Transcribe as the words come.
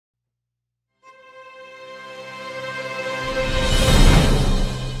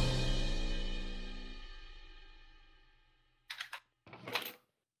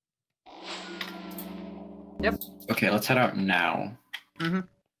Yep. Okay, let's head out now. Mm-hmm.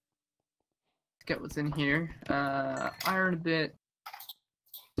 Let's get what's in here. Iron a bit.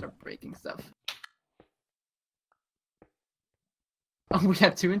 Start breaking stuff. Oh, we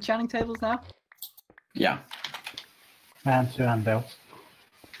have 2 enchanting tables now? Yeah. And 2 handbells.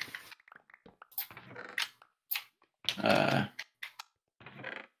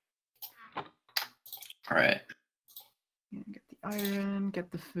 Alright. Get the iron,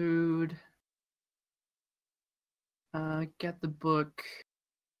 get the food. Get the book.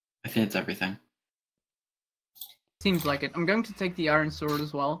 I think it's everything. Seems like it. I'm going to take the iron sword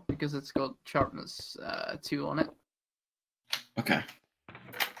as well, because it's got sharpness 2 on it. Okay.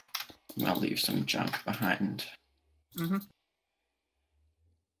 I'll leave some junk behind. Mm-hmm.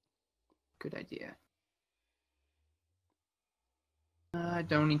 Good idea. I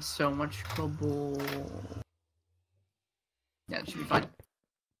don't need so much cobble. Yeah, it should be fine.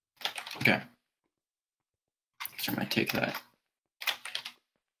 Okay. So I might take that.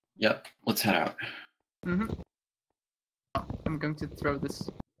 Yep, let's head out. Mm-hmm. Oh, I'm going to throw this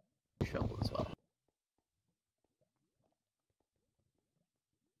shovel as well.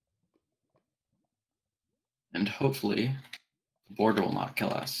 And hopefully, the border will not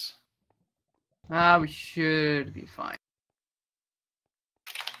kill us. We should be fine.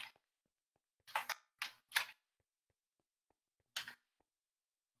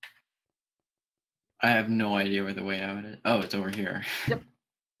 I have no idea where the way out is. Oh, it's over here. Yep.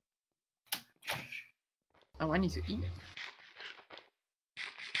 Oh, I need to eat.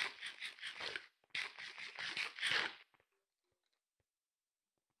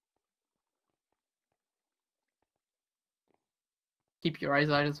 Keep your eyes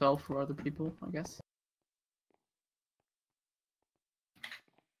out as well for other people, I guess.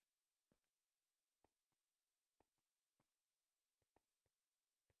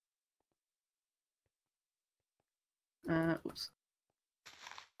 Oops.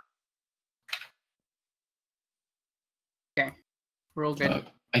 Okay, we're all good.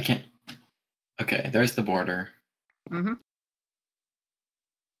 I can't. Okay, there's the border. Mm-hmm.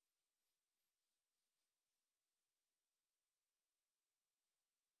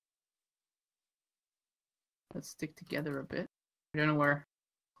 Let's stick together a bit. I don't know where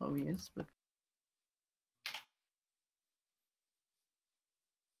Chloe is, but...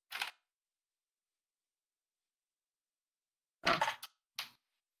 Oh.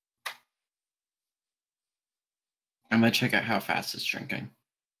 I'm gonna check out how fast it's drinking.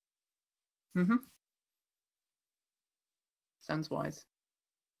 Mm-hmm. Sounds wise.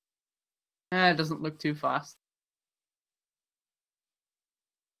 It doesn't look too fast.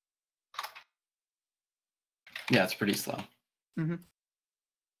 Yeah, it's pretty slow. Mm-hmm.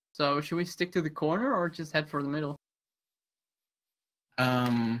 So, should we stick to the corner or just head for the middle?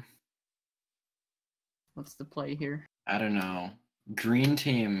 What's the play here? I don't know. Green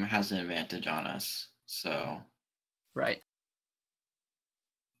team has an advantage on us, so Right.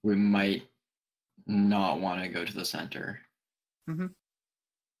 we might not want to go to the center. Mm-hmm.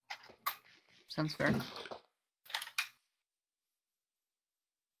 Sounds fair.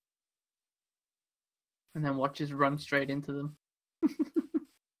 And then what, just run straight into them?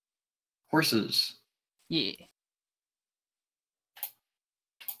 Horses. Yeah.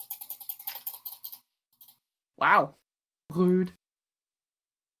 Wow. Rude.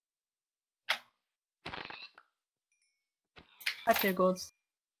 Hi, dear gods.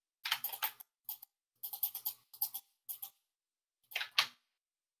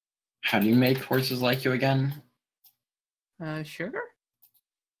 How do you make horses like you again? Sugar?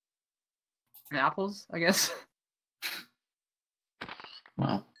 And apples, I guess.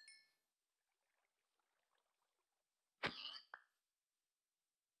 Well.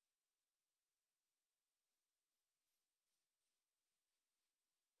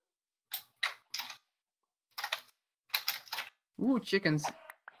 Ooh, chickens.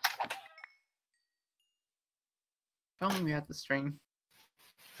 If only we had the string.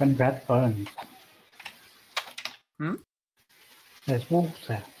 When red bones. Hmm? There's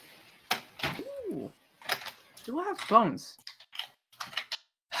water. Ooh. Do I have bones?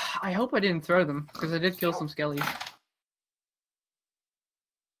 I hope I didn't throw them, because I did kill some skellies.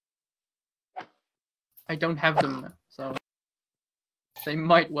 I don't have them, so they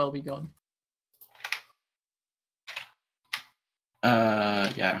might well be gone.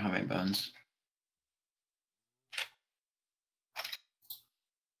 Yeah, I don't have any bones.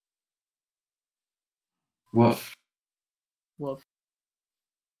 Woof. Woof.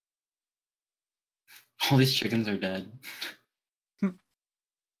 All these chickens are dead.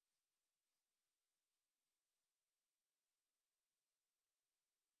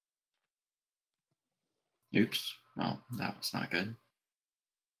 Oops. Well, that was not good.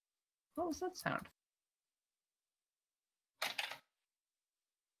 What was that sound? I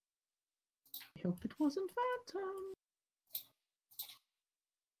hope it wasn't Phantom.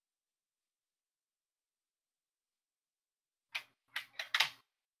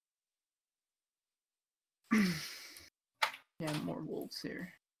 Yeah, more wolves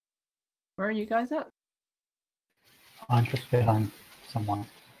here. Where are you guys at? I'm just behind someone.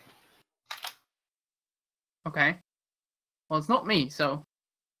 Okay. Well, it's not me, so...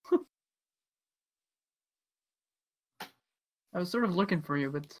 I was sort of looking for you,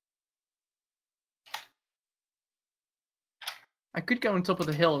 but... I could go on top of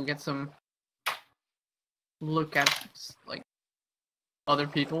the hill and get some... look at, like... other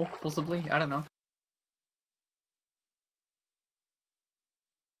people, possibly? I don't know.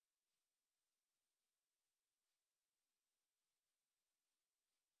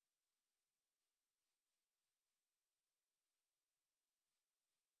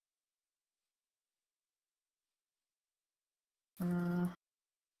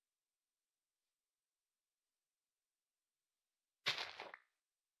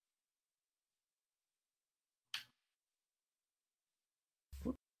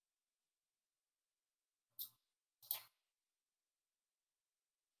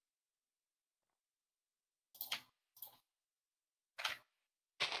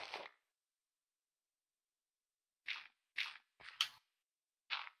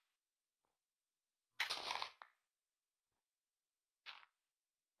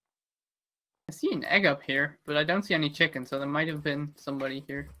 I see an egg up here, but I don't see any chicken, so there might have been somebody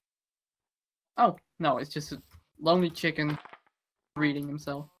here. Oh, no, it's just a lonely chicken reading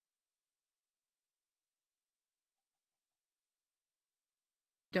himself.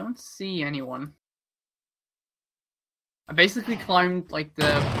 Don't see anyone. I basically climbed, like,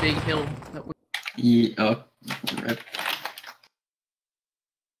 the big hill that we... Yeah, oh, rip.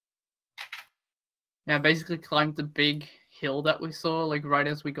 Yeah, I basically climbed the big hill that we saw, like, right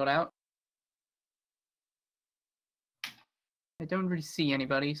as we got out. I don't really see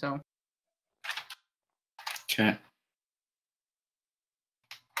anybody, so... Okay.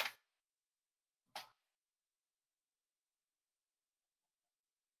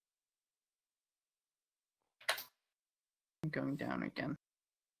 I'm going down again.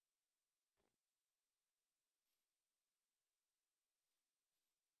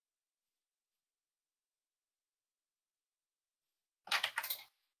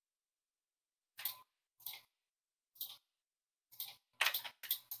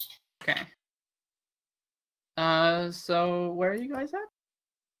 Okay. So where are you guys at?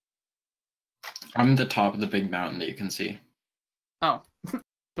 I'm at the top of the big mountain that you can see. Oh,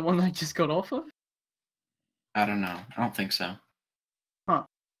 the one that I just got off of? I don't know. I don't think so. Huh.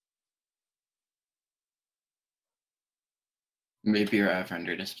 Maybe you're at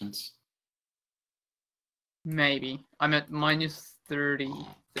render distance. Maybe. I'm at minus 30.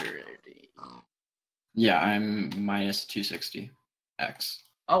 Yeah, I'm minus 260 X.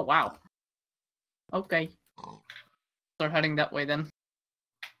 Oh, wow. Okay. Start heading that way then.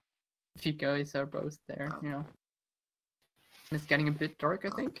 If you guys are both there, you know. It's getting a bit dark, I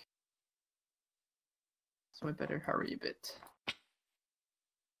think. So I better hurry a bit.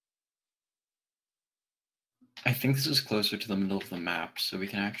 I think this is closer to the middle of the map, so we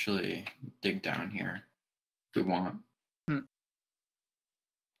can actually dig down here if we want.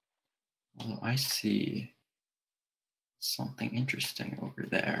 Although I see something interesting over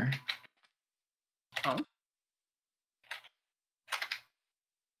there. Oh.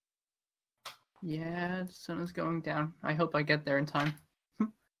 Yeah, the sun is going down. I hope I get there in time.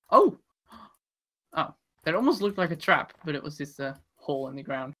 Oh! Oh, that almost looked like a trap, but it was just a hole in the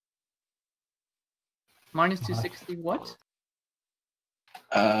ground. Minus 260 what?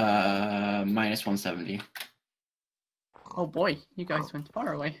 Minus 170. Oh boy, you guys went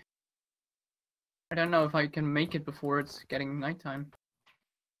far away. I don't know if I can make it before it's getting nighttime.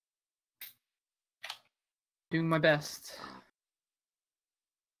 Doing my best.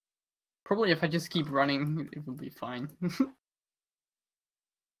 Probably if I just keep running, it will be fine.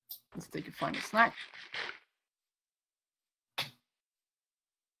 Let's take a final snack.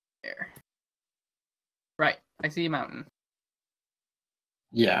 There. Right, I see a mountain.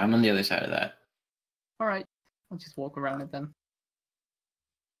 Yeah, I'm on the other side of that. Alright, I'll just walk around it then.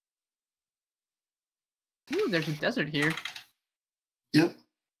 Ooh, there's a desert here. Yep.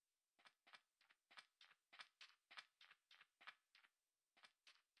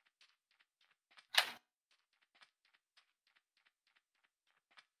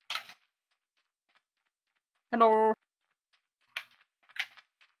 Hello.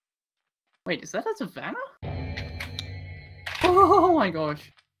 Wait, is that a savannah? Oh my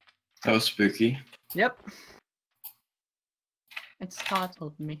gosh. That was spooky. Yep. It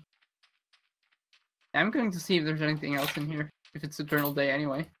startled me. I'm going to see if there's anything else in here. If it's Eternal Day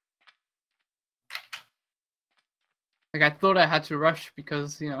anyway. Like, I thought I had to rush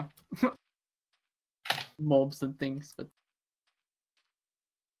because, you know, mobs and things, but...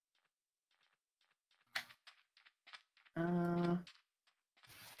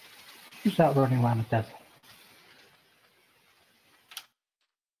 Who's that running around the desert?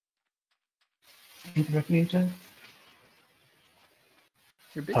 Either of you two?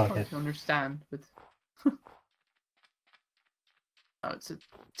 You're a bit Oh, hard yes. to understand, but... Oh, it's a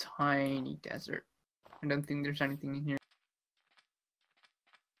tiny desert. I don't think there's anything in here.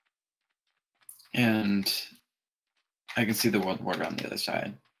 And I can see the world border on the other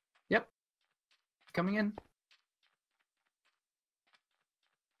side. Yep. Coming in.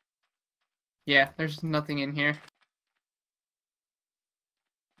 Yeah, there's nothing in here.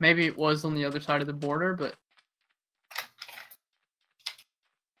 Maybe it was on the other side of the border, but...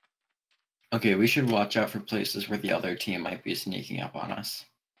 Okay, we should watch out for places where the other team might be sneaking up on us.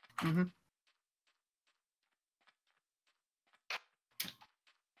 Mm-hmm.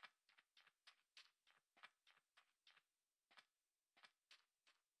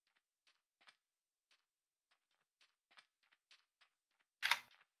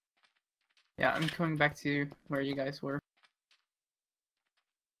 Yeah, I'm coming back to where you guys were.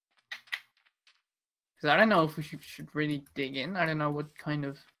 Because I don't know if we should really dig in. I don't know what kind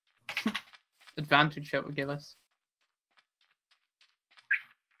of advantage that would give us.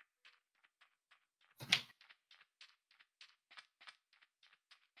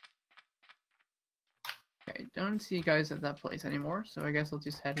 Okay, don't see you guys at that place anymore, so I guess I'll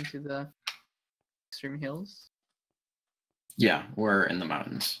just head into the extreme hills. Yeah, we're in the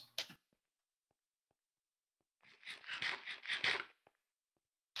mountains.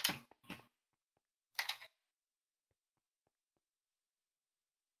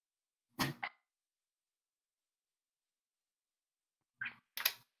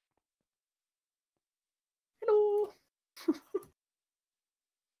 Hello!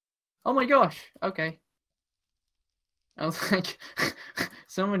 Oh my gosh, okay. I was like,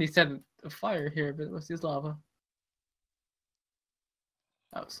 somebody set a fire here, but it was just lava.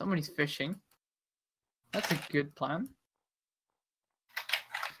 Oh, somebody's fishing. That's a good plan.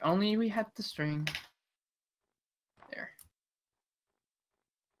 If only we had the string. There.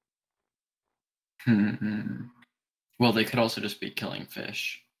 Well, they could also just be killing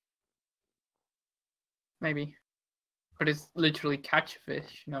fish. Maybe. But it's literally catch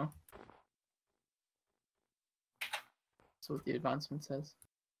fish, you know? That's what the advancement says.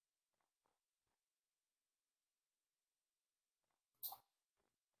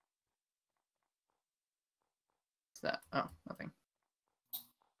 What's that? Oh, nothing.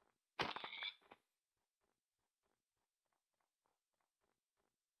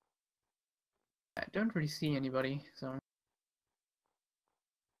 I don't really see anybody, so...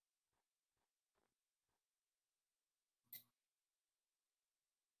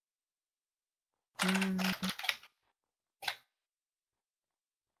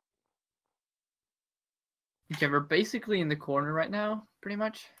 Okay, we're basically in the corner right now, pretty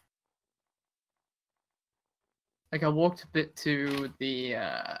much. Like, I walked a bit to the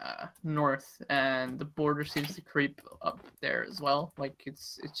north, and the border seems to creep up there as well. Like,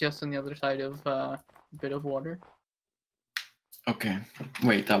 it's just on the other side of a bit of water. Okay.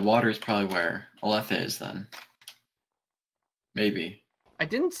 Wait, that water is probably where Aletha is then. Maybe. I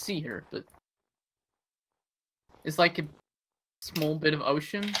didn't see her, but it's like a small bit of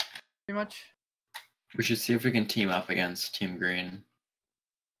ocean, pretty much. We should see if we can team up against Team Green.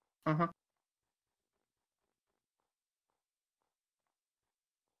 Uh-huh.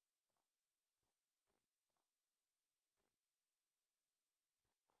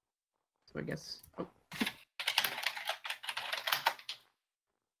 So I guess... Oh.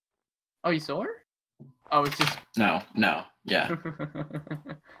 Oh, you saw her? Oh, it's just... No, yeah.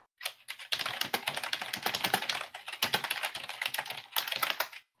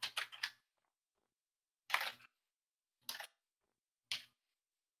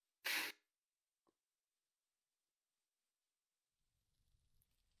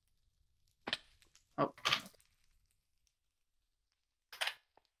 Oh.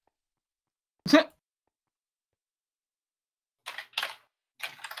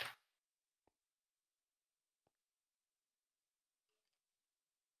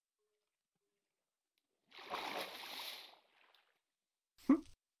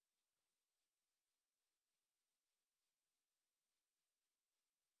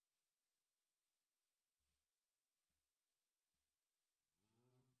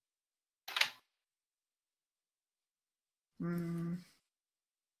 Hmm.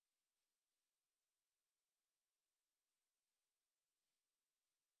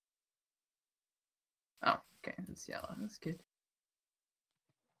 Oh, okay, that's yellow. That's good.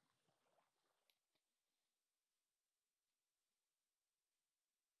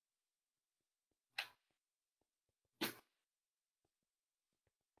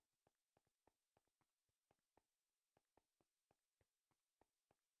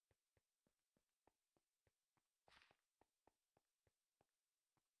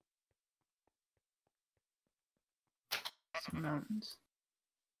 Some mountains.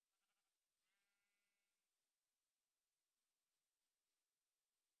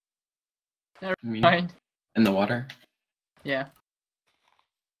 Never mind. In the water? Yeah.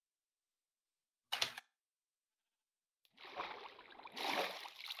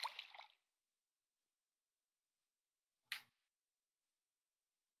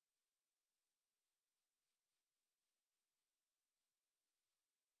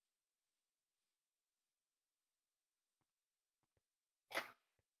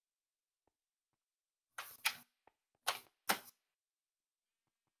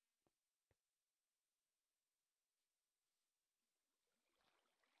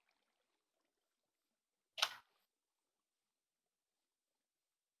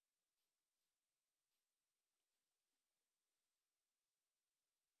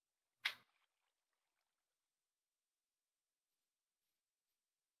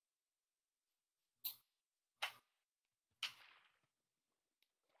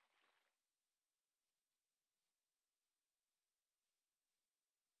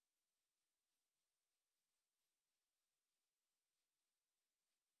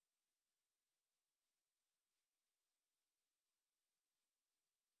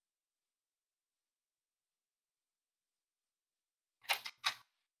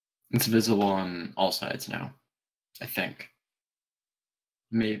 It's visible on all sides now, I think.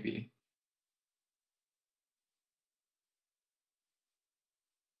 Maybe.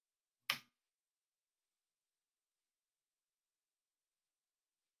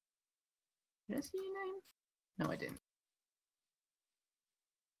 Did I see your name? No, I didn't.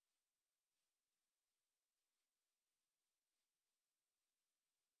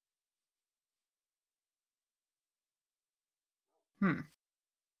 Hmm.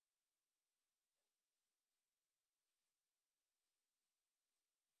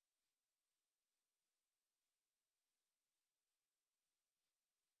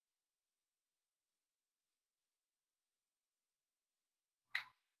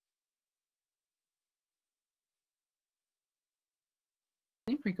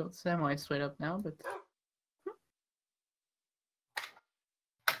 I think we got semi straight up now, but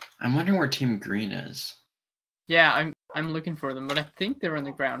I'm wondering where Team Green is. yeah, I'm looking for them, but I think they're on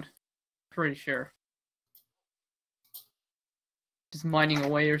the ground. Pretty sure. Just mining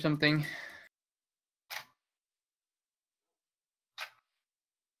away or something.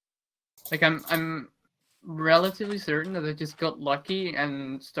 Like I'm relatively certain that they just got lucky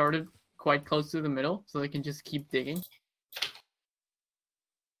and started quite close to the middle, so they can just keep digging.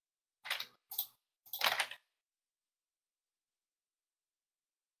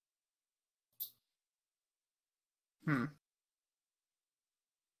 Hmm.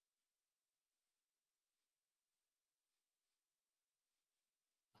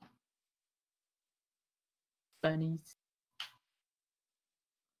 Bunnies.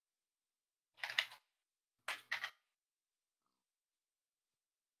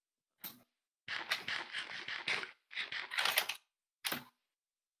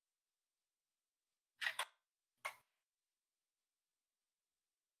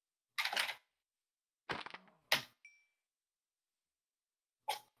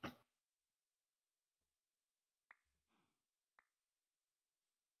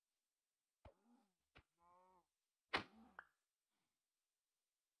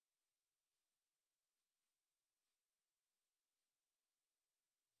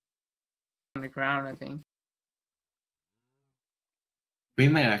 On the ground, I think. We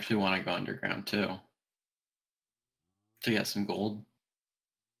might actually want to go underground too. To get some gold.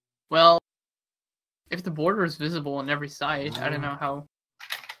 Well, if the border is visible on every side, I don't know how.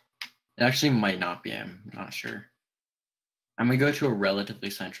 It actually might not be, I'm not sure. I'm gonna go to a relatively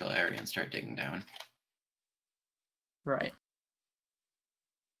central area and start digging down. Right.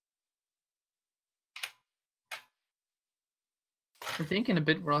 I think in a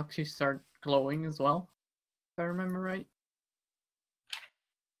bit we'll actually start glowing as well, if I remember right.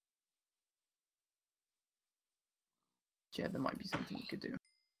 Yeah, there might be something we could do.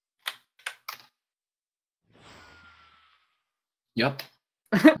 Yep.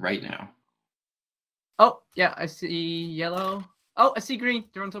 Right now. Oh, yeah, I see yellow. Oh, I see green.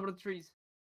 They're on top of the trees.